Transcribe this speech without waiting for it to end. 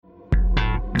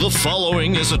The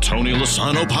following is a Tony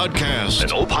Lasano podcast,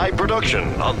 an Opie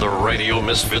production on the Radio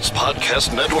Misfits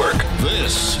Podcast Network.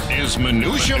 This is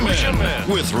Minutia Man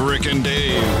with Rick and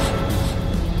Dave.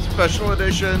 Special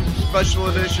edition, special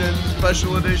edition,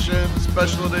 special edition,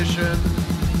 special edition,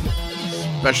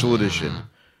 special edition.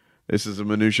 This is a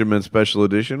Minutia Man special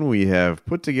edition. We have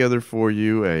put together for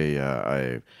you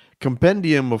a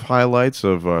compendium of highlights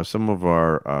of some of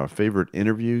our favorite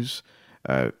interviews.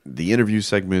 The interview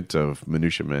segment of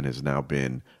Minutia Men has now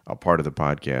been a part of the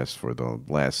podcast for the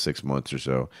last 6 months or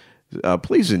so.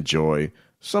 Please enjoy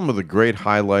some of the great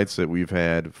highlights that we've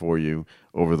had for you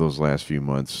over those last few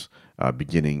months,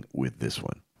 beginning with this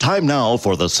one. Time now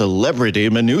for the Celebrity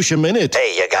Minutia Minute.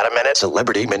 Hey, you got a minute?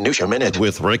 Celebrity Minutia Minute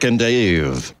with Rick and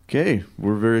Dave. Okay,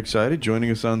 we're very excited. Joining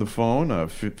us on the phone,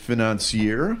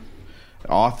 financier,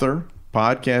 author,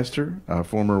 podcaster,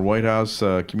 former White House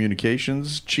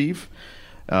communications chief.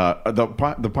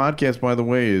 The podcast, by the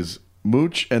way, is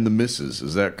Mooch and the Misses.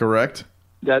 Is that correct?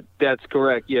 That's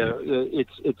correct. Yeah,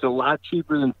 it's a lot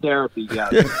cheaper than therapy,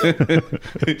 guys.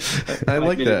 I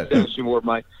like that. Session where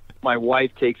my wife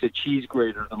takes a cheese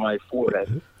grater to my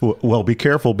forehead. Well, be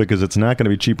careful because it's not going to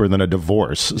be cheaper than a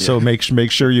divorce. Yeah. So make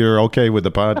sure you're okay with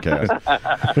the podcast.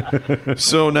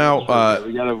 So now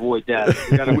we got to avoid that.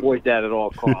 We got to avoid that at all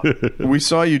costs. We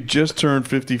saw you just turned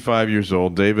 55 years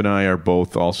old. Dave and I are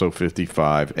both also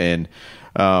 55, and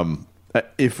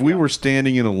if we were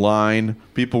standing in a line,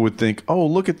 people would think, "Oh,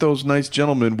 look at those nice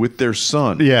gentlemen with their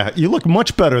son." Yeah, you look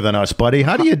much better than us, buddy.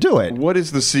 How do you do it? What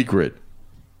is the secret?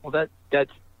 Well,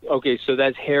 that's okay. So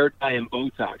that's hair dye and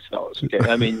Botox, fellas. Okay,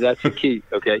 I mean that's the key.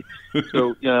 Okay,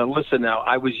 so listen now.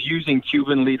 I was using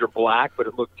Cuban leader black, but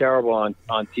it looked terrible on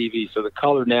TV. So the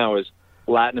color now is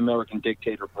Latin American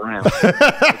dictator brown.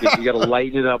 Because you got to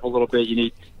lighten it up a little bit. You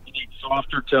need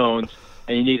softer tones,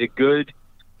 and you need a good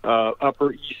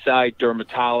Upper East Side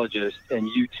dermatologist, and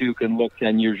you two can look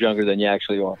 10 years younger than you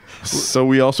actually are. So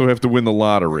we also have to win the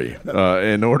lottery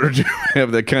in order to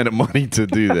have that kind of money to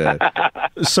do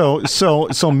that. So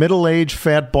middle-aged,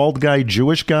 fat, bald guy,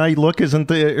 Jewish guy look isn't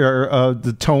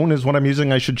the tone is what I'm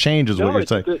using. I should change is what you're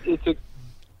saying.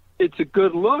 It's a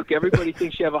good look. Everybody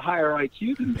thinks you have a higher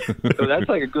IQ than me, so that's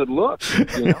like a good look.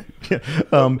 You know? Yeah.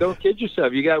 Don't kid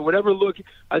yourself. You got whatever look.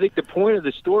 I think the point of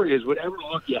the story is whatever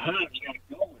look you have, you got to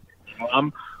go with it. You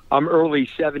know, I'm early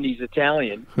 '70s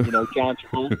Italian. You know, John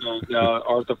Travolta,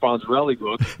 Arthur Fonzarelli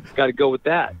look. Got to go with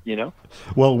that. You know.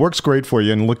 Well, it works great for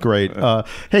you and look great.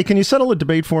 Hey, can you settle a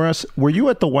debate for us? Were you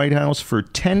at the White House for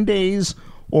 10 days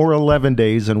or 11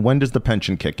 days, and when does the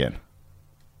pension kick in?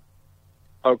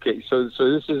 Okay, so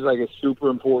this is like a super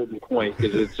important point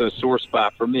because it's a sore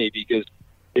spot for me. Because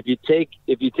if you take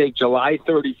July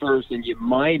 31st and you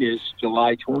minus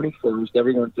July 21st,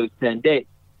 everyone says 10 days.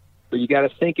 But you got to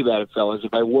think about it, fellas.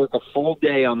 If I work a full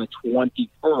day on the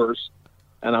 21st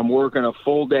and I'm working a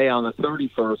full day on the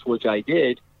 31st, which I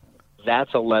did,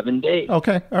 that's 11 days.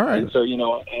 Okay, all right. And so I'm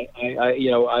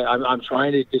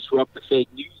trying to disrupt the fake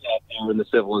news out there in the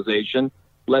civilization.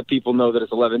 Let people know that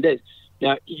it's 11 days.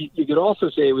 Now, you could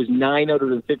also say it was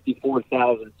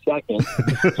 954,000 seconds.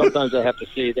 Sometimes I have to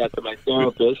say that to my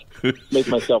therapist, make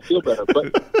myself feel better.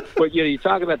 But you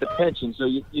talk about the pension. So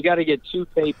you got to get 2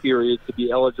 pay periods to be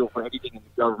eligible for anything in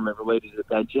the government related to the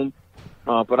pension.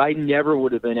 But I never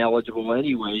would have been eligible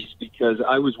anyways because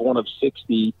I was one of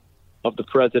 60 of the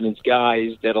president's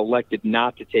guys that elected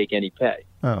not to take any pay.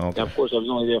 Oh, okay. Now, of course, I was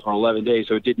only there for 11 days,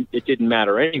 so it didn't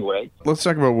matter anyway. Let's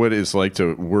talk about what it's like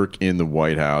to work in the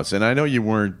White House. And I know you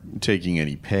weren't taking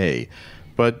any pay,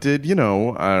 but did, I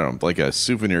don't know, like a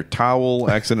souvenir towel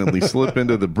accidentally slip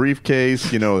into the briefcase?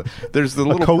 There's the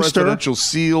little presidential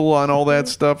seal on all that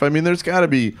stuff. I mean, there's got to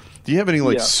be. Do you have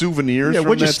any souvenirs from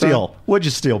what'd you that steal? time? What'd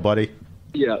you steal, buddy?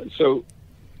 Yeah, so...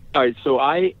 All right, so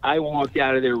I walked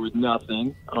out of there with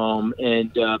nothing,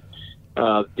 and one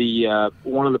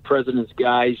of the president's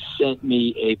guys sent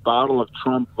me a bottle of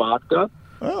Trump vodka,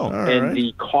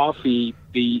 the coffee,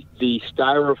 the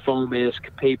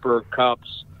styrofoam-esque paper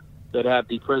cups that have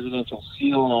the presidential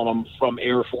seal on them from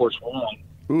Air Force One.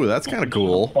 Ooh, that's kind of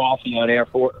cool. Coffee on Air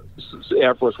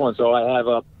Force One, so I have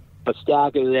a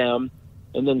stack of them,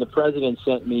 and then the president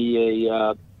sent me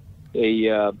a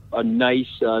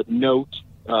nice note.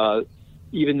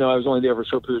 Even though I was only there for a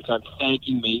short period of time,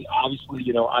 thanking me. Obviously,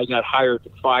 I got hired to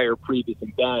fire Priebus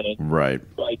and Bannon. Right.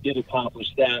 So I did accomplish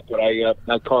that, but I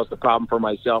caused a problem for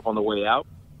myself on the way out.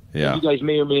 Yeah. And you guys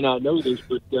may or may not know this,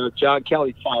 but John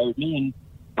Kelly fired me, and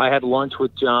I had lunch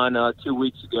with John 2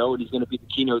 weeks ago, and he's going to be the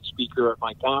keynote speaker at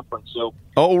my conference. So,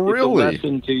 oh, really? It's a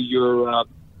lesson to your.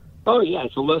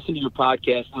 It's a lesson to your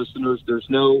podcast listeners. There's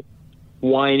no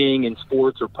whining in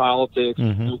sports or politics.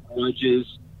 Mm-hmm. No grudges.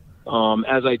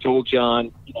 As I told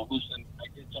John, listen,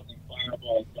 I did something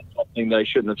fireable, I said something that I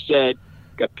shouldn't have said.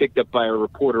 Got picked up by a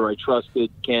reporter I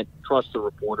trusted. Can't trust the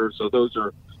reporter, so those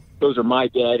are my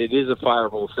bad. It is a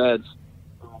fireable offense.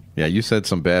 Yeah, you said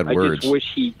some bad words. I just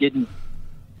wish he didn't.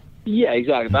 Yeah,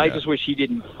 exactly. But I just wish he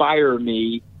didn't fire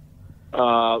me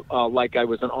like I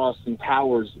was an Austin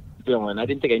Powers villain. I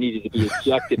didn't think I needed to be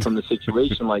ejected from the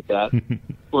situation like that.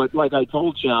 But like I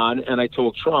told John and I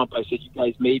told Trump, I said, you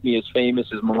guys made me as famous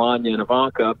as Melania and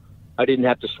Ivanka. I didn't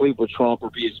have to sleep with Trump or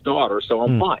be his daughter, so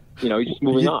I'm fine. He's just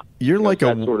moving on. You're like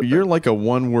a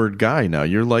one-word guy now.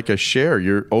 You're like a Cher.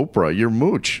 You're Oprah. You're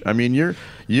Mooch. I mean,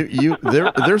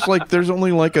 there's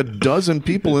only like a dozen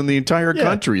people in the entire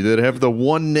country that have the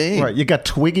one name. Right. You got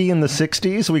Twiggy in the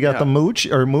 '60s. We got the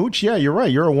Mooch. Yeah, you're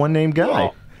right. You're a one-name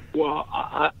guy.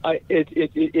 Well,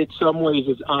 in some ways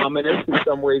it's ominous. In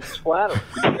some ways it's flattering.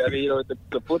 I mean,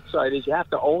 the flip side is you have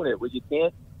to own it. What you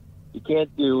can't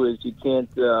do is you can't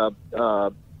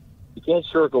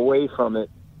shirk away from it.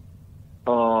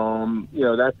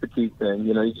 That's the key thing.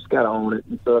 You just got to own it,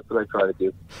 and so that's what I try to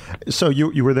do. So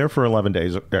you were there for 11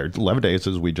 days. 11 days,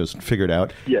 as we just figured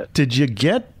out. Yes. Did you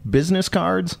get business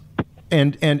cards?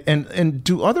 And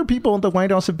do other people in the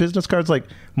White House have business cards? Like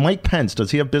Mike Pence,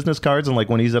 does he have business cards? And like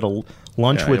when he's at a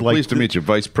lunch with pleased to meet you,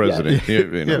 Vice President.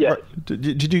 Yeah. Do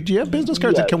you have business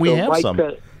cards? Yeah. Can we have Mike some?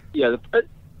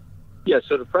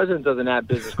 So the president doesn't have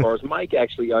business cards. Mike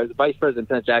actually, the Vice President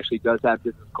Pence actually does have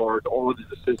business cards. All of his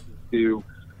assistants do.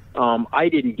 I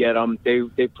didn't get them.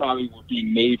 They probably were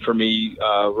being made for me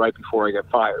right before I got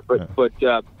fired. But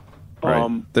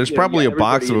right. There's probably a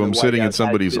box of them sitting in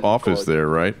somebody's office there,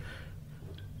 right?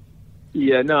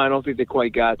 Yeah, no, I don't think they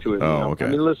quite got to it. Oh, okay. I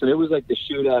mean, listen, it was like the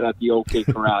shootout at the OK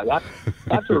Corral. You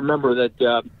have to remember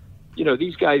that,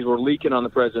 these guys were leaking on the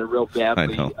president real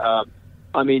badly. I know.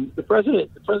 I mean, the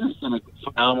president's done a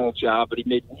phenomenal job, but he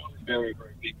made one very,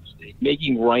 very big mistake.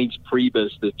 Making Reince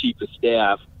Priebus the chief of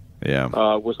staff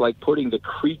was like putting the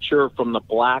creature from the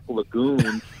Black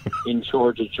Lagoon in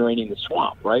charge of draining the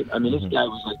swamp, right? I mean, this guy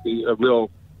was like a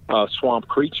real swamp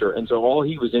creature. And so all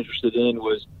he was interested in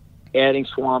was adding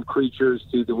swamp creatures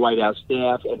to the White House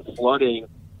staff and flooding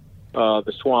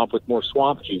the swamp with more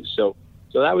swamp juice. So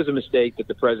that was a mistake that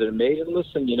the president made. And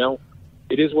listen,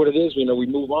 it is what it is. We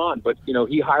move on. But,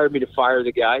 he hired me to fire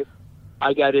the guy.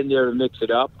 I got in there to mix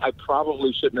it up. I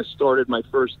probably shouldn't have started my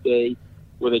first day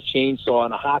with a chainsaw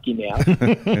and a hockey mask.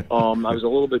 I was a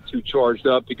little bit too charged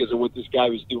up because of what this guy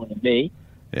was doing to me.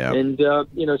 Yeah. And,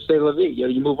 say la vie.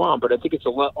 You move on. But I think it's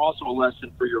also a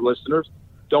lesson for your listeners.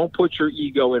 Don't put your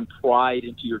ego and pride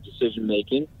into your decision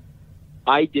making.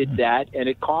 I did that, and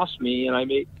it cost me, and I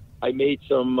made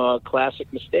some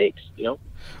classic mistakes. So,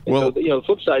 the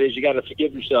flip side is you got to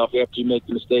forgive yourself after you make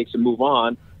the mistakes and move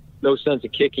on. No sense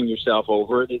of kicking yourself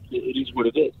over it. It is what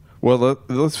it is. Well,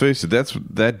 let's face it.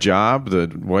 That job, the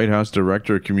White House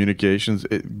Director of Communications,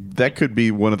 that could be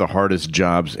one of the hardest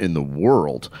jobs in the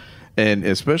world, and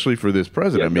especially for this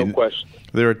president. Yeah, no question.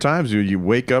 There are times you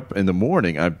wake up in the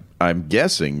morning. I'm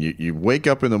guessing you wake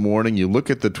up in the morning, you look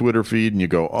at the Twitter feed, and you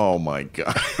go, "Oh my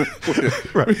God,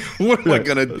 what am I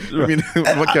going to? I mean,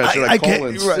 what guy should I call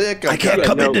in sick? I can't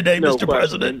come in today, Mr.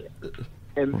 President."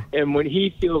 And when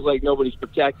he feels like nobody's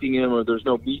protecting him, or there's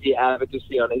no media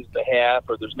advocacy on his behalf,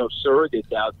 or there's no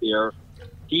surrogates out there,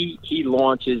 he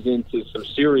launches into some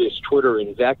serious Twitter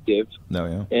invective.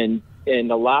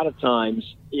 And a lot of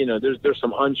times, there's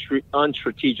some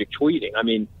unstrategic tweeting. I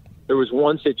mean, there was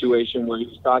one situation where he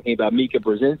was talking about Mika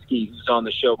Brzezinski, who's on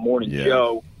the show Morning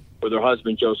Joe with her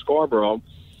husband, Joe Scarborough.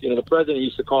 The president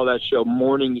used to call that show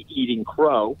Morning Eating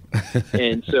Crow.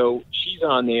 And so she's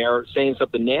on there saying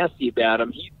something nasty about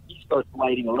him. He starts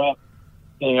lighting her up.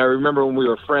 And I remember when we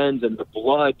were friends and the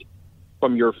blood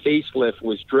from your facelift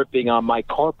was dripping on my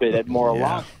carpet at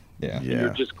Mar-a-Lago. Yeah. And you're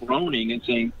just groaning and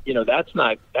saying, that's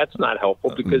not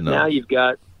helpful, because now you've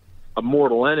got a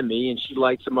mortal enemy, and she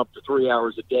lights him up to 3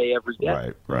 hours a day every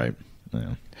day. Right.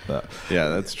 Yeah,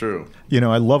 that's true.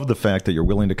 I love the fact that you're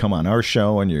willing to come on our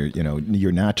show, and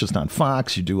you're not just on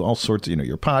Fox. You do all sorts of,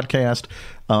 your podcast.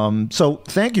 So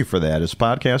thank you for that. As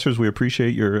podcasters, we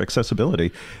appreciate your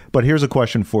accessibility. But here's a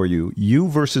question for you: you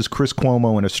versus Chris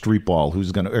Cuomo in a street brawl,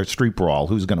 who's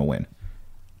gonna win?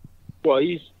 Well,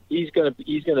 he's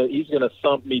gonna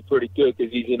thump me pretty good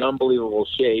because he's in unbelievable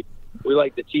shape. We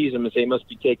like to tease him and say he must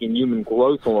be taking human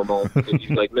growth hormone because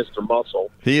he's like Mr.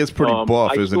 Muscle. He is pretty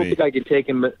buff, isn't he? I think I can take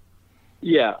him.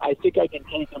 Yeah, I think I can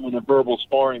take him in a verbal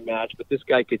sparring match, but this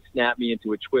guy could snap me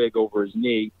into a twig over his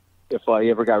knee if I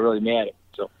ever got really mad at him.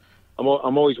 So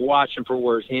I'm always watching for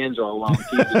where his hands are while I'm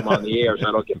teasing him on the air so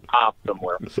I don't get popped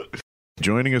somewhere.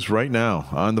 Joining us right now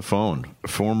on the phone,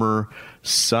 former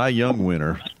Cy Young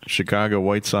winner, Chicago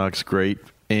White Sox great,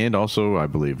 and also, I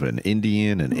believe, an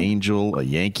Indian, an Angel, a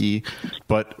Yankee.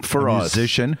 But for us,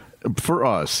 musician. For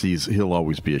us, he'll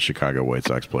always be a Chicago White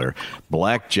Sox player.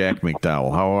 Black Jack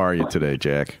McDowell. How are you today,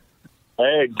 Jack?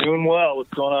 Hey, doing well.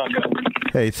 What's going on, guys?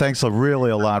 Hey, thanks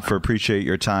really a lot for appreciate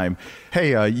your time.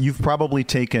 Hey, you've probably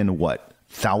taken,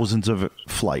 thousands of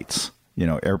flights,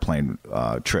 airplane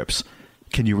trips.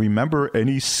 Can you remember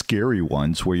any scary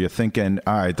ones where you're thinking,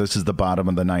 all right, this is the bottom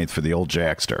of the ninth for the old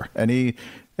Jackster? Any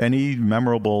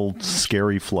memorable,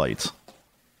 scary flights?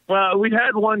 Well, we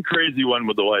had one crazy one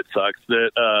with the White Sox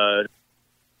that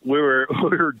we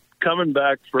were coming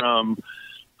back from,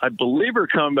 I believe we're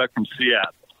coming back from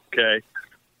Seattle, okay?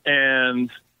 And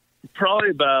probably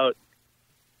about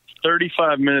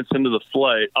 35 minutes into the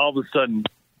flight, all of a sudden,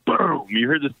 boom, you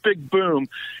hear this big boom,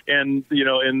 and,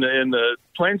 and the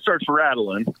plane starts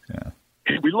rattling. Yeah.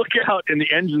 We look out, and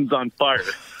the engine's on fire.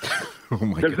 Oh,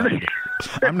 my God.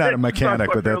 I'm not a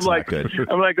mechanic, but that's not good.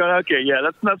 I'm like, okay, yeah,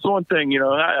 that's one thing.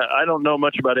 I don't know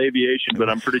much about aviation, but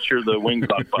I'm pretty sure the wing's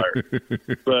on fire.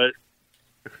 But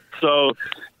so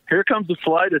here comes the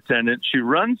flight attendant. She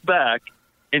runs back,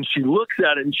 and she looks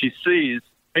at it, and she sees,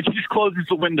 and she just closes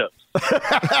the windows.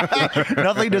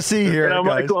 Nothing to see here. And I'm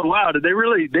guys. like, going, wow, did they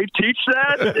teach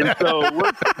that? And so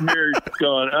we're sitting here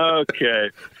going, okay.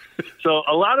 So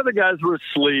a lot of the guys were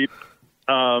asleep.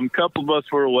 A couple of us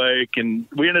were awake, and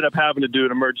we ended up having to do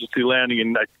an emergency landing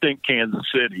in, I think, Kansas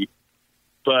City.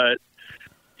 But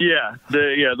yeah,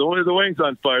 the wing's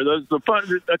on fire.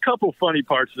 A couple funny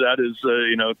parts of that is,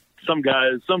 some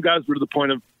guys were to the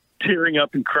point of tearing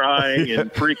up and crying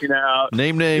and freaking out.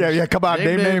 Name names. Yeah, come on,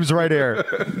 name names right here.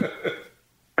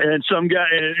 And some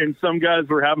guys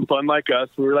were having fun like us.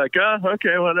 We were like,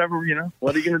 okay, whatever,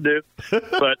 what are you going to do?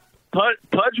 But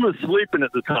Pudge was sleeping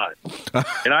at the time,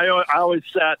 and I always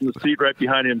sat in the seat right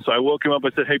behind him. So I woke him up.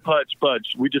 I said, "Hey, Pudge,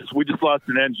 we just lost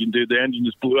an engine, dude. The engine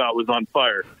just blew out. It was on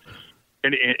fire."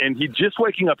 And he just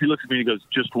waking up. He looks at me and he goes,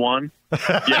 "Just one?"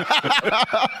 Yeah.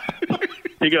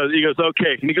 He goes,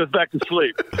 "Okay," and he goes back to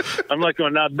sleep. I'm like,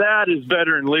 going, now that is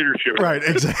veteran leadership, right?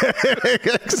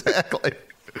 Exactly.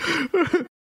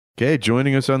 Okay,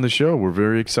 joining us on the show, we're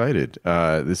very excited.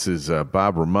 This is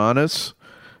Bob Romanis.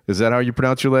 Is that how you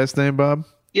pronounce your last name, Bob?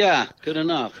 Yeah, good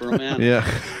enough. Romanis. Yeah.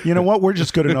 You know what? We're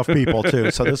just good enough people,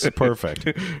 too, so this is perfect.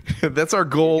 That's our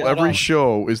goal. Every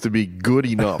show is to be good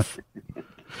enough.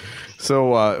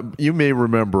 So you may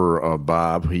remember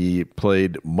Bob. He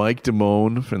played Mike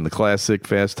Damone in the classic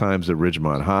Fast Times at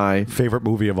Ridgemont High. Favorite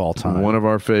movie of all time. One of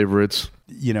our favorites.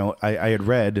 I had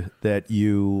read that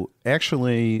you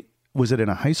actually, was it in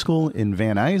a high school in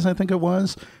Van Nuys, I think it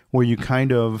was, where you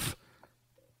kind of...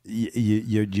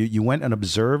 You went and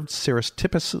observed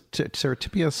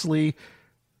surreptitiously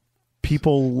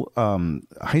people,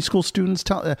 high school students.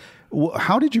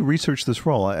 How did you research this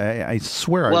role? I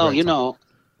swear. Well,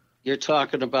 you're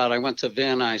talking about. I went to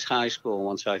Van Nuys High School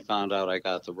once I found out I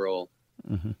got the role,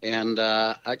 and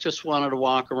I just wanted to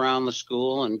walk around the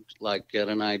school and get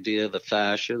an idea of the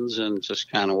fashions and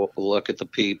just kind of look at the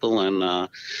people. And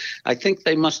I think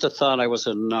they must have thought I was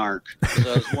a narc because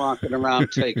I was walking around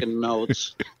taking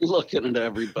notes, looking at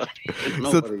everybody.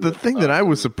 So the thing that I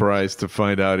was surprised to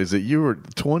find out is that you were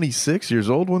 26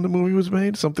 years old when the movie was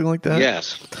made, something like that?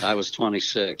 Yes, I was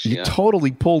 26. You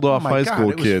totally pulled off high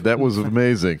school kid. That was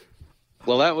amazing.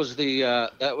 Well, that was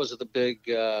the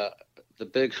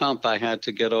big hump I had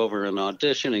to get over in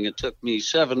auditioning. It took me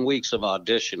 7 weeks of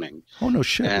auditioning. Oh, no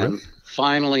shit. And really?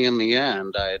 Finally, in the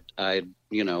end, I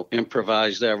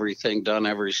improvised everything, done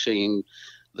every scene.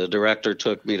 The director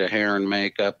took me to hair and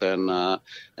makeup, and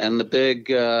the big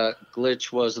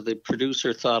glitch was the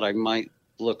producer thought I might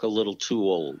look a little too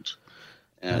old.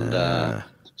 And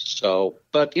so,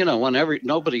 but when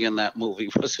nobody in that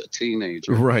movie was a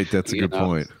teenager. Right, that's a good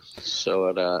point. So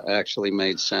it actually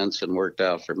made sense and worked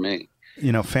out for me.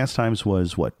 Fast Times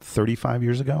was 35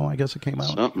 years ago, I guess it came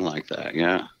out? Something like that,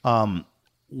 yeah. I'm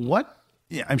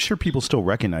sure people still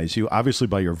recognize you. Obviously,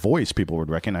 by your voice, people would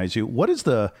recognize you. What is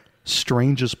the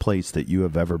strangest place that you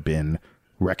have ever been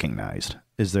recognized?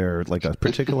 Is there a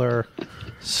particular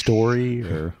story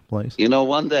or place?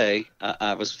 One day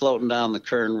I was floating down the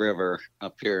Kern River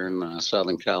up here in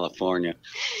Southern California.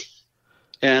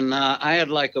 And I had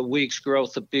a week's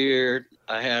growth of beard.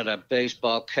 I had a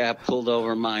baseball cap pulled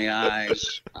over my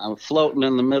eyes. I'm floating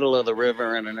in the middle of the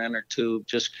river in an inner tube,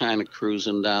 just kind of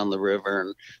cruising down the river.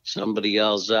 And somebody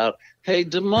yells out, "Hey,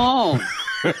 Damone."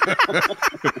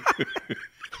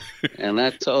 And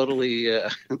that totally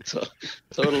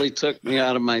took me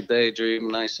out of my daydream.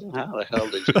 And I said, how the hell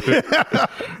did you do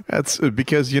that? That's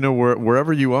because,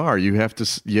 wherever you are, you have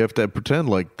to pretend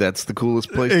like that's the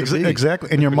coolest place to be. Exactly.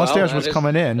 And your mustache was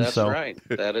coming in. That's so right.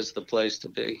 That is the place to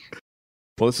be.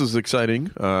 Well, this is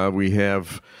exciting. We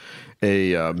have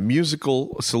a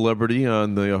musical celebrity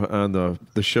on the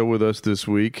show with us this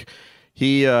week.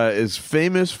 He is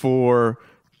famous for,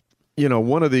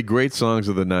 one of the great songs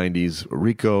of the 90s,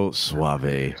 Rico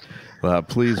Suave.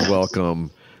 Please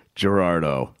welcome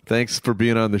Gerardo. Thanks for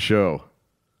being on the show.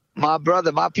 My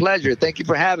brother, my pleasure. Thank you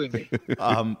for having me.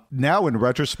 Now, in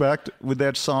retrospect, with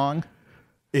that song,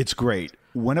 it's great.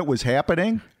 When it was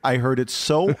happening, I heard it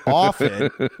so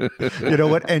often. You know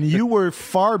what? And you were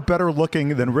far better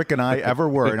looking than Rick and I ever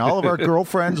were. And all of our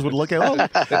girlfriends would look at, look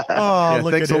thanks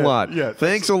at a him. lot. Yeah,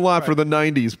 thanks a lot for the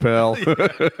 90s, pal.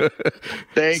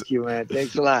 Thank you, man.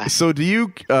 Thanks a lot. So do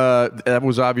you, that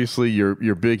was obviously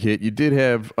your big hit. You did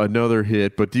have another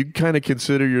hit, but do you kind of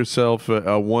consider yourself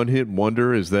a one-hit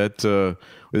wonder? Is that,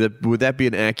 would that be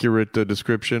an accurate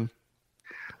description?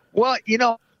 Well,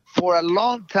 for a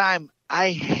long time,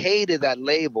 I hated that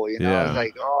label. I was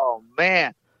like, oh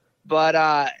man. But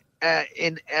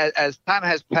as time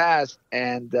has passed,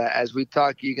 and as we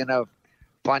talk, you're gonna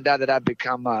find out that I've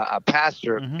become a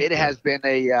pastor. Mm-hmm. It has been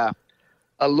a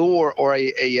lure or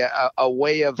a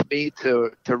way of me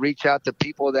to reach out to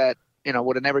people that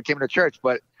would have never came to church.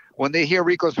 But when they hear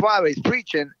Rico Suave's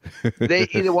preaching, they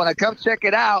either want to come check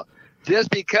it out just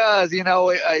because they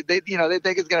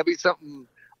think it's gonna be something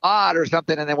odd or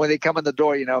something, and then when they come in the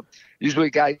door, usually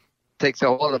a guy takes a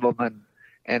hold of them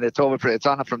and it's over. It's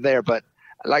on from there. But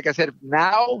like I said,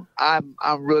 now I'm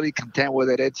really content with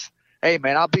it. It's, hey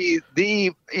man, I'll be the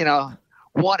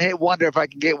one-hit wonder if I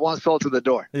can get one soul to the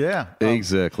door. Yeah,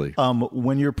 exactly.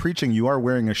 When you're preaching, you are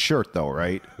wearing a shirt, though,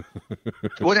 right?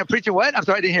 When I'm preaching, what? I'm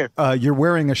sorry, I didn't hear. You're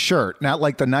wearing a shirt, not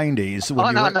like the '90s.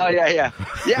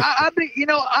 Yeah.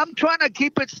 I'm trying to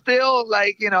keep it still,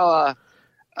 like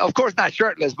of course not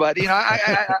shirtless, but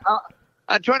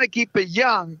I'm trying to keep it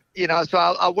young, so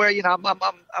I'll wear, I'm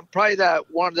probably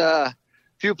one of the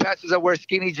few pastors that wear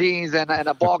skinny jeans and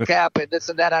a ball cap and this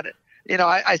and that.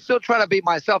 I still try to be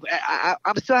myself.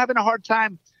 I'm still having a hard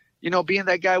time, being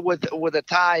that guy with a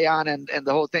tie on and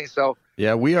the whole thing. So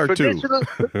yeah, we are too.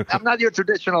 I'm not your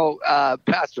traditional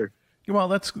pastor. Well,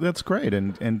 that's great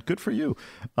and good for you.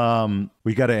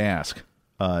 We got to ask,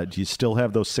 do you still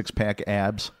have those 6-pack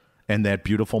abs? And that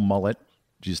beautiful mullet.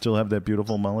 Do you still have that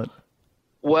beautiful mullet?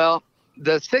 Well,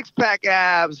 the 6-pack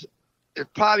abs is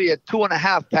probably a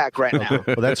 2.5-pack right now.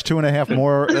 Well, that's 2.5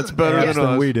 more. That's better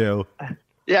than we do.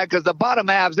 Yeah, because the bottom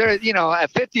abs, they're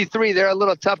at 53, they're a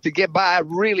little tough to get by.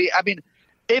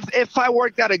 If I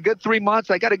worked out a good 3 months,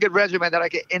 I got a good regimen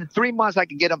that in 3 months I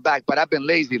can get them back. But I've been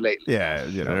lazy lately. Yeah,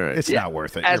 it's not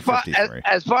worth it. As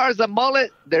far as the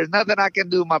mullet, there's nothing I can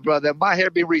do, my brother. My hair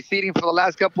been receding for the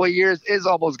last couple of years. It's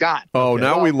almost gone. Oh, okay.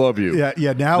 Now we love you.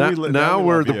 Yeah. Now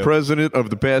we're the president of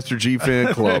the Pastor G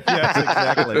fan club. Yes,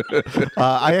 exactly.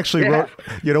 I actually wrote.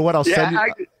 You know what? I'll send you.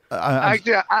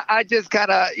 I just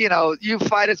kind of, you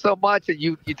fight it so much, and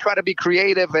you try to be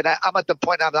creative, and I'm at the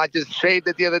point I just shaved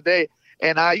it the other day.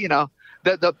 And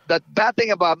the bad thing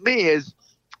about me is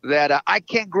that I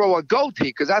can't grow a goatee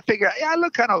because I figure I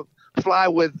look kind of fly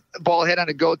with a bald head and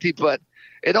a goatee, but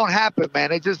it don't happen,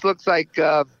 man. It just looks like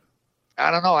I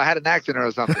don't know. I had an accident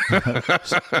or something.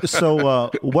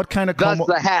 So what kind of that's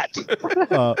the hat?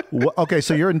 Okay,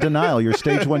 so you're in denial. You're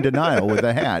stage 1 denial with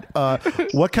the hat.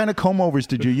 What kind of comb overs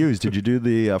did you use? Did you do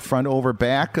the front over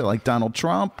back like Donald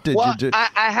Trump?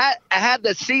 I had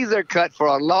the Caesar cut for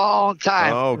a long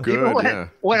time. Oh, good.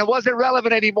 When it wasn't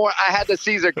relevant anymore, I had the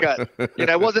Caesar cut.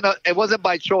 It wasn't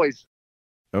by choice.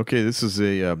 Okay, this is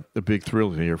a big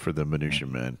thrill here for the Minutia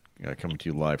Men. Coming to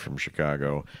you live from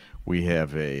Chicago. We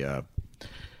have a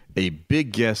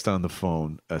big guest on the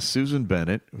phone, Susan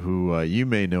Bennett, who you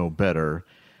may know better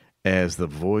as the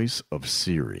voice of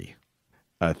Siri.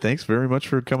 Thanks very much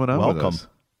for coming on with us.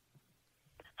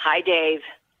 Hi, Dave.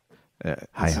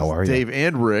 Hi, how are you? Dave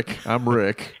and Rick. I'm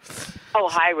Rick. Oh,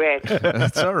 hi, Rick.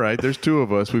 That's all right. There's two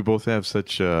of us. We both have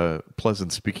such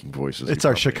pleasant speaking voices. It's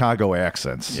our Chicago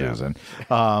accents, Susan.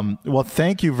 Yeah. Well,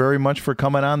 thank you very much for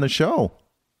coming on the show.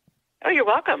 Oh, you're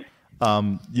welcome.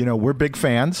 We're big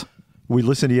fans. We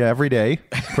listen to you every day,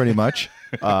 pretty much.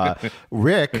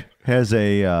 Rick has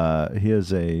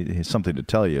something to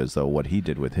tell you as though what he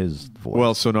did with his voice.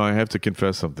 Well, so now I have to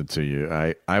confess something to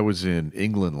you. I was in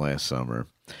England last summer,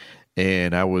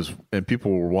 and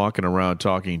people were walking around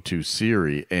talking to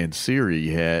Siri, and Siri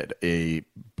had a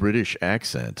British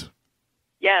accent.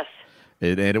 Yes.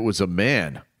 And it was a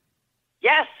man.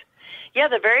 Yes. Yeah,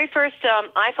 the very first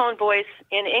iPhone voice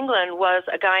in England was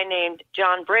a guy named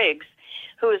John Briggs,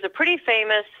 who is a pretty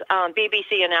famous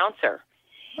BBC announcer.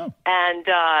 Oh. And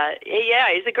yeah,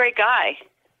 he's a great guy.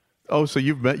 Oh, so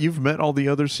you've met all the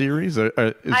other series?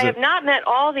 I have not met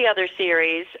all the other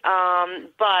series,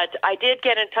 but I did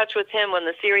get in touch with him when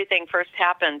the Siri thing first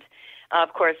happened.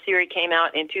 Of course, Siri came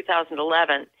out in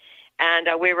 2011, and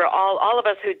we were all of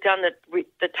us who'd done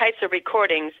the types of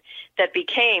recordings that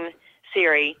became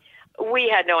Siri. We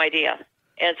had no idea,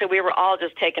 and so we were all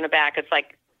just taken aback. It's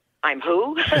like, I'm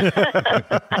who?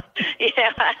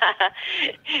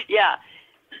 Yeah.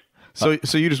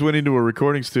 So you just went into a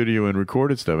recording studio and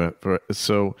recorded stuff.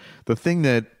 So the thing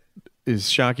that is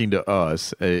shocking to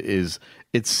us is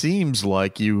it seems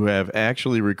like you have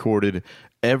actually recorded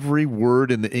every word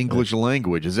in the English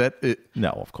language. Is that it? No,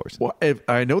 of course. Well,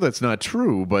 I know that's not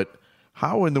true, but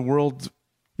how in the world?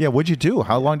 Yeah, what'd you do?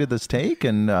 How long did this take?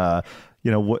 And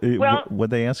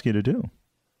what'd they ask you to do?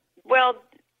 Well,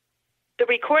 the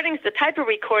recordings, the type of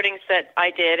recordings that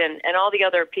I did, and all the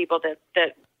other people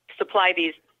that supply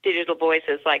these digital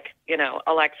voices, like,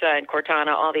 Alexa and Cortana,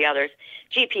 all the others,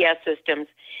 GPS systems.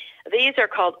 These are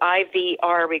called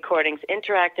IVR recordings,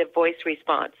 interactive voice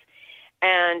response.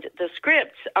 And the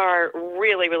scripts are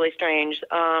really, really strange.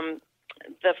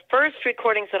 The first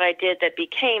recordings that I did that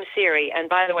became Siri, and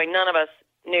by the way, none of us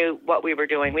knew what we were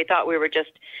doing. We thought we were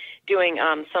just doing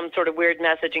some sort of weird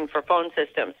messaging for phone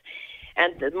systems.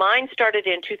 And mine started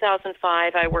in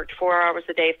 2005. I worked 4 hours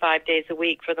a day, 5 days a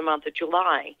week for the month of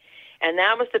July. And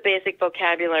that was the basic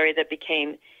vocabulary that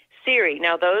became Siri.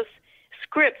 Now, those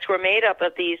scripts were made up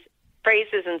of these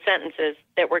phrases and sentences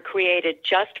that were created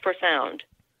just for sound.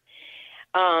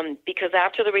 Because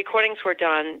after the recordings were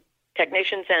done,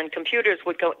 technicians and computers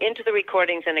would go into the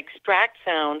recordings and extract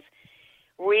sounds,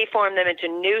 reform them into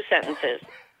new sentences.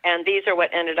 And these are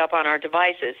what ended up on our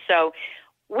devices. So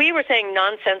we were saying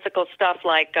nonsensical stuff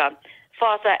like,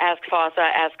 Fossa, ask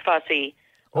Fussy.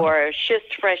 Or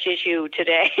schist fresh issue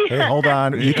today. Hey, hold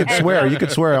on. You could swear. You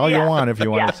could swear all you want if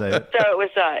you want to say it. So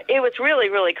it was really,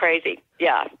 really crazy.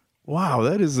 Yeah. Wow,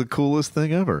 that is the coolest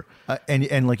thing ever.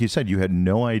 And like you said, you had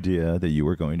no idea that you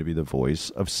were going to be the voice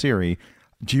of Siri.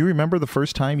 Do you remember the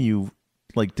first time you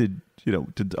did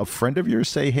a friend of yours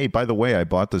say, "Hey, by the way, I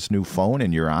bought this new phone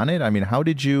and you're on it"? I mean, how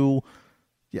did you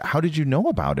know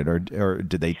about it, or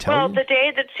did they tell you? Well, the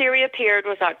day that Siri appeared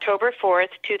was October 4th,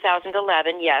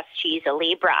 2011. Yes, she's a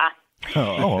Libra.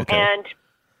 Oh, okay. And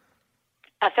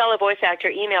a fellow voice actor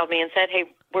emailed me and said, "Hey,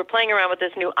 we're playing around with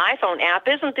this new iPhone app.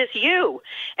 Isn't this you?"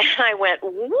 And I went,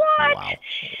 "What?" Wow.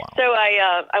 So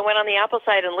I went on the Apple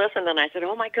site and listened, and I said,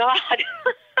 "Oh, my God."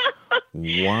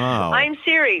 Wow. I'm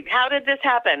Siri. How did this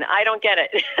happen? I don't get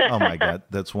it. Oh, my God.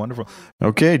 That's wonderful.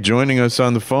 Okay, joining us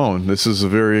on the phone. This is a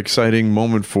very exciting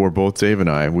moment for both Dave and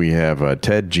I. We have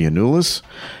Ted Giannoulis,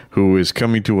 who is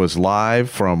coming to us live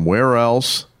from where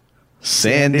else?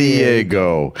 San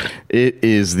Diego. It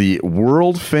is the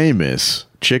world-famous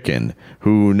chicken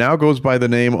who now goes by the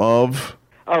name of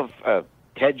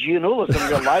Ted Giannoulis in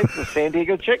real life, the San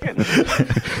Diego Chicken.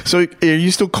 So are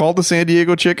you still called the San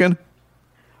Diego Chicken?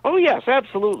 Oh, yes,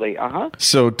 absolutely. Uh-huh.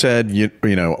 So, Ted, you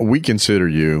know, we consider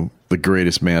you the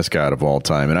greatest mascot of all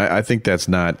time, and I think that's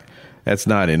not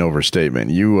an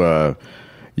overstatement. You are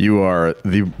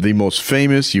the most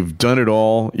famous. You've done it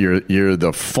all. You're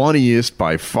the funniest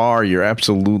by far. You're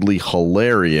absolutely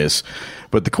hilarious.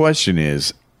 But the question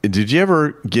is, did you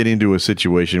ever get into a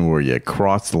situation where you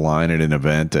crossed the line at an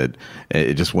event that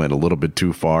it just went a little bit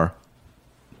too far?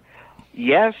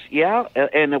 Yes, yeah,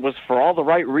 and it was for all the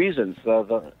right reasons.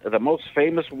 The most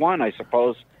famous one, I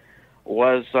suppose,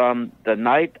 was the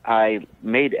night I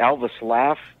made Elvis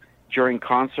laugh during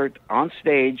concert on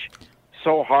stage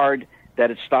so hard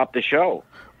that it stopped the show.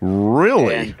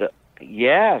 Really? And,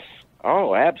 yes.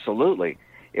 Oh, absolutely.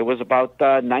 It was about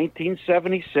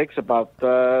 1976, about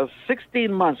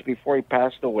 16 months before he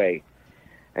passed away.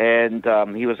 And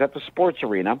he was at the sports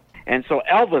arena. And so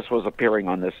Elvis was appearing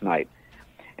on this night.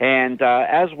 And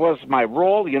as was my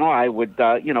role, you know, I would,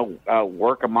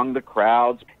 work among the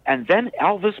crowds. And then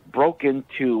Elvis broke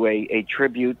into a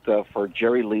tribute for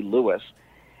Jerry Lee Lewis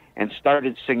and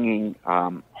started singing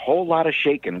Whole Lot of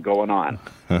Shakin' Going On.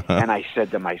 And I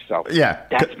said to myself, yeah,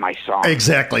 that's my song.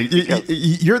 Exactly.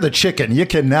 You're the chicken. You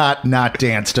cannot not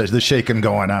dance to the shaking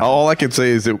going on. All I can say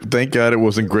is that thank God it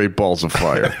wasn't Great Balls of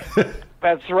Fire.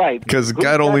 That's right. Because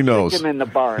God only knows. Chicken in the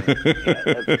barn.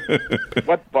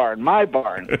 What barn? My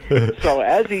barn. So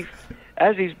as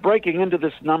he's breaking into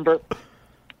this number,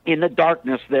 in the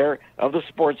darkness there of the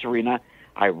sports arena,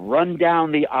 I run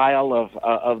down the aisle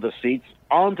of the seats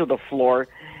onto the floor,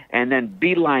 and then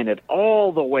beeline it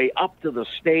all the way up to the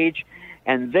stage.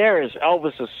 And there is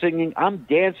Elvis is singing. I'm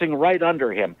dancing right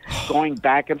under him, going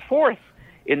back and forth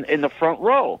in the front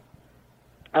row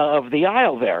of the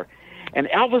aisle there. And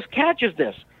Elvis catches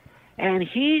this, and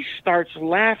he starts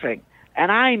laughing.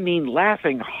 And I mean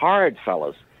laughing hard,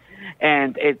 fellas.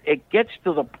 And it gets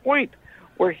to the point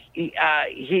where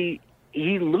he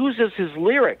loses his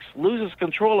lyrics, loses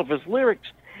control of his lyrics,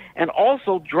 and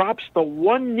also drops the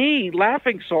one knee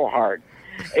laughing so hard.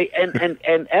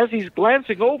 And as he's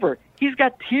glancing over, he's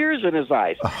got tears in his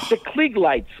eyes. The Klieg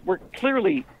lights were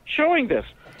clearly showing this.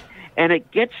 And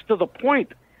it gets to the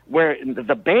point where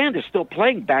the band is still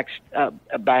playing back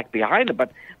behind him,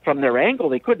 but from their angle,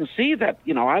 they couldn't see that,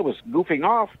 I was goofing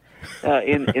off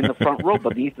in the front row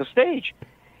beneath the stage.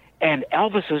 And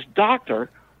Elvis's doctor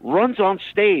runs on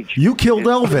stage. You killed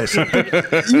Elvis.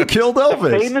 You killed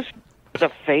Elvis.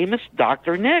 The famous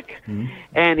Dr. Nick. Mm-hmm.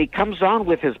 And he comes on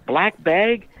with his black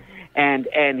bag, and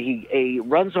he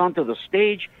runs onto the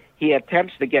stage. He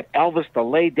attempts to get Elvis to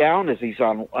lay down as he's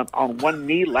on one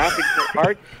knee, laughing so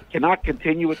hard, cannot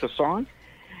continue with the song.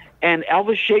 And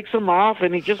Elvis shakes him off,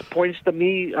 and he just points to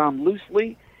me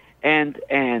loosely. And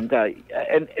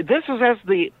this is as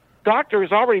the doctor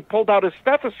has already pulled out his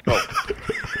stethoscope.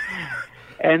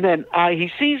 And then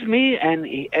he sees me, and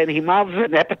he mouths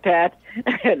an epitaph,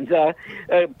 and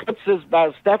puts his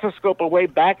stethoscope away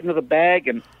back into the bag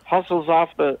and hustles off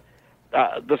the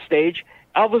stage.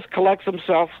 Elvis collects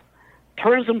himself,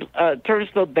 turns to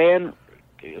the band,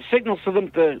 signals to them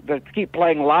to keep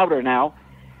playing louder now,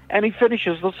 and he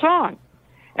finishes the song.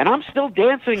 And I'm still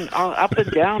dancing up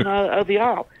and down the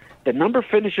aisle. The number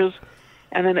finishes,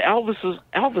 and then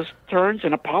Elvis turns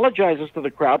and apologizes to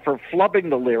the crowd for flubbing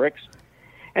the lyrics.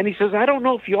 And he says, I don't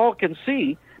know if you all can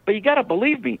see, but you got to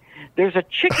believe me. There's a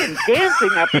chicken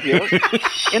dancing up here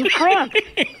in front.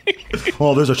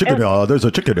 Oh, there's a chicken. There's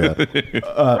a chicken there.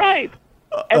 Right.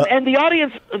 And the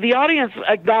audience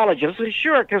acknowledges,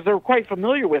 sure, because they're quite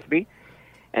familiar with me.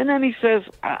 And then he says,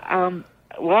 Elvis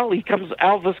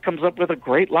comes up with a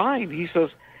great line. He says,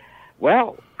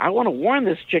 well, I want to warn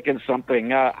this chicken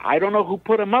something. I don't know who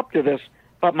put him up to this,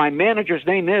 but my manager's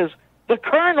name is the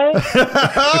Colonel.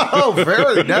 Oh,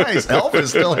 very nice. Elvis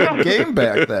still had game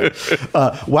back then.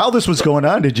 While this was going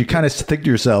on, did you kind of think to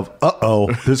yourself,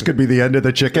 this could be the end of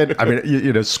the chicken? I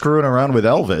mean, screwing around with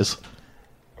Elvis.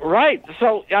 Right.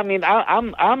 So, I mean,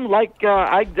 I'm like,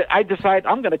 I decide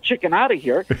I'm going to chicken out of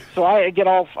here. So I get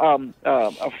all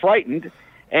frightened,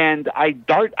 and I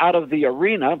dart out of the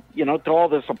arena, to all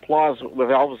this applause with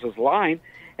Elvis's line,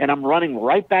 and I'm running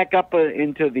right back up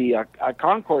into the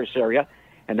concourse area.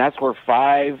 And that's where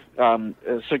 5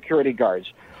 security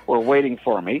guards were waiting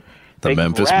for me. The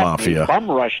Memphis Mafia. Bum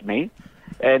rushed me,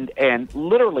 and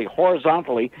literally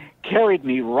horizontally carried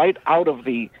me right out of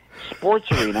the sports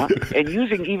arena, and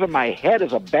using even my head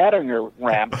as a battering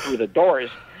ram through the doors,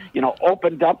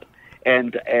 opened up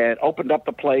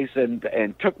the place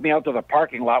and took me out to the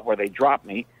parking lot where they dropped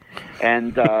me,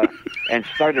 and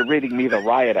started reading me the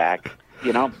riot act.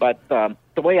 But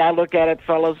the way I look at it,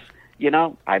 fellas.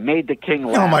 I made the king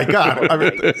laugh. Oh, my God. I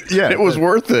mean, yeah, it was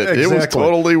worth it. Exactly. It was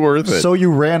totally worth it. So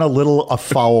you ran a little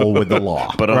afoul with the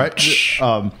law. But right?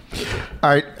 All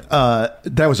right.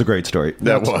 That was a great story.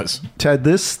 That was. Ted,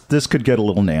 this could get a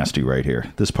little nasty right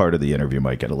here. This part of the interview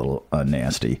might get a little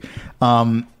nasty.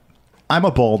 I'm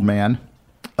a bald man.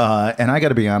 And I got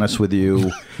to be honest with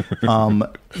you,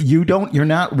 you're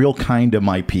not real kind to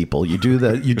my people. You do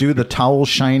the towel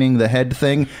shining the head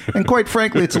thing, and quite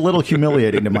frankly, it's a little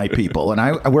humiliating to my people. And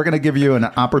we're going to give you an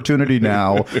opportunity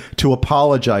now to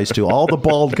apologize to all the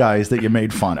bald guys that you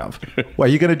made fun of. Well,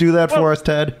 are you going to do that for us,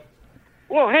 Ted?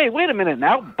 Well, hey, wait a minute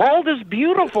now. Bald is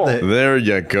beautiful. There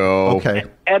you go. Okay.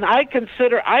 And I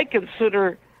consider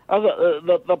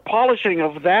the polishing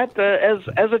of that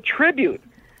as a tribute.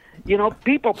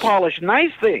 People polish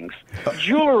nice things,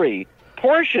 jewelry,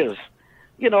 Porsches,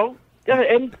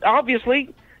 and obviously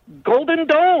Golden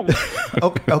Dome.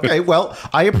 Okay, well,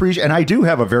 I appreciate, and I do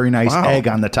have a very nice egg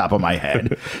on the top of my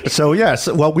head. So, yes,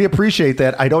 well, we appreciate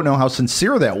that. I don't know how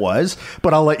sincere that was,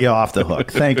 but I'll let you off the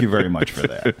hook. Thank you very much for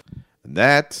that.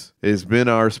 That has been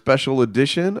our special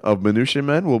edition of Minutia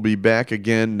Men. We'll be back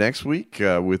again next week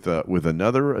with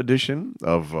another edition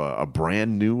of a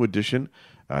brand new edition.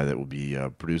 That will be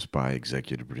produced by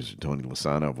executive producer Tony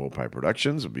Lasano of Opie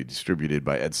Productions. It will be distributed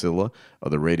by Ed Silla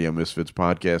of the Radio Misfits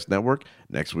Podcast Network.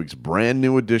 Next week's brand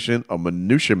new edition of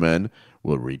Minutia Men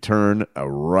will return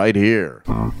right here.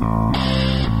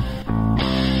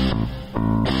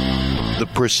 The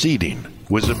proceeding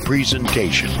was a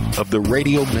presentation of the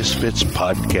Radio Misfits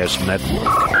Podcast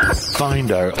Network.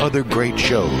 Find our other great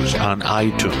shows on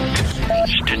iTunes,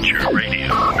 Stitcher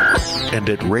Radio, and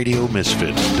at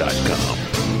RadioMisfits.com.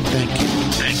 Thank you.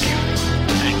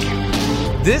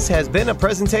 This has been a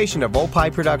presentation of Opie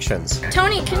Productions.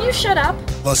 Tony, can you shut up?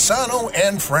 Lozano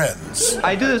and Friends.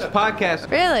 I do this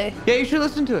podcast. Really? Yeah, you should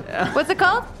listen to it. What's it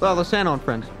called? Well, Lozano and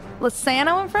Friends.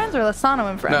 Lozano and Friends or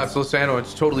Lozano and Friends? No, it's Lozano.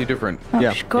 It's totally different.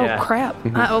 Oh, crap.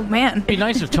 Oh, man. It'd be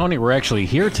nice if Tony were actually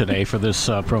here today for this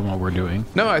promo we're doing.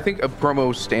 No, I think a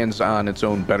promo stands on its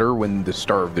own better when the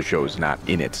star of the show is not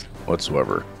in it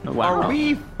whatsoever. Wow. Are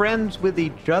we friends with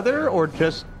each other or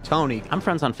just Tony? I'm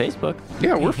friends on Facebook.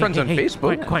 Yeah, we're friends on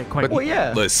Facebook. Quite. Well,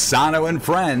 yeah. Lozano and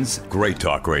Friends. Great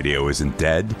Talk Radio isn't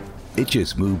dead. It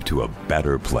just moved to a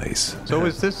better place. So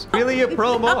is this really a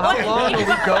promo? How long are we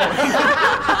going?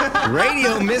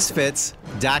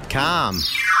 RadioMisfits.com.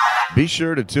 Be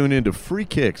sure to tune in to Free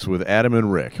Kicks with Adam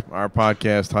and Rick. Our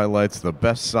podcast highlights the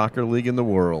best soccer league in the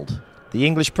world, the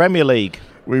English Premier League.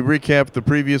 We recap the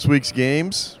previous week's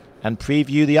games and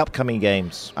preview the upcoming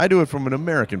games. I do it from an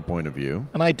American point of view.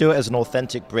 And I do it as an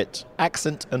authentic Brit,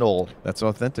 accent and all. That's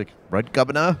authentic, right,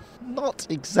 Governor? Not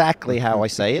exactly how I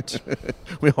say it.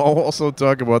 We also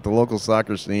talk about the local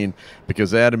soccer scene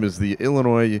because Adam is the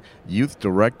Illinois Youth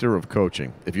Director of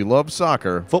Coaching. If you love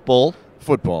soccer, football,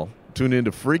 tune in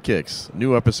to Free Kicks.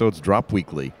 New episodes drop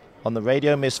weekly on the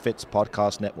Radio Misfits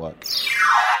Podcast Network.